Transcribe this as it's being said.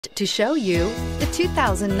To show you the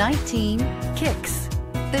 2019 Kicks.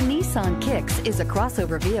 The Nissan Kicks is a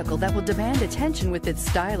crossover vehicle that will demand attention with its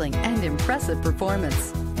styling and impressive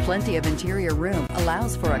performance. Plenty of interior room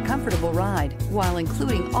allows for a comfortable ride while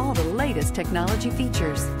including all the latest technology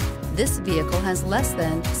features. This vehicle has less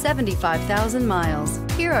than 75,000 miles.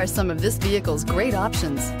 Here are some of this vehicle's great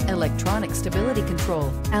options: electronic stability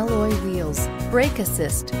control, alloy wheels, brake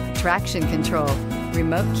assist, traction control,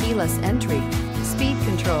 remote keyless entry, speed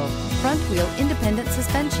control, front wheel independent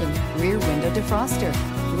suspension, rear window defroster,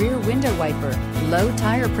 rear window wiper, low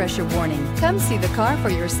tire pressure warning. Come see the car for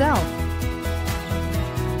yourself.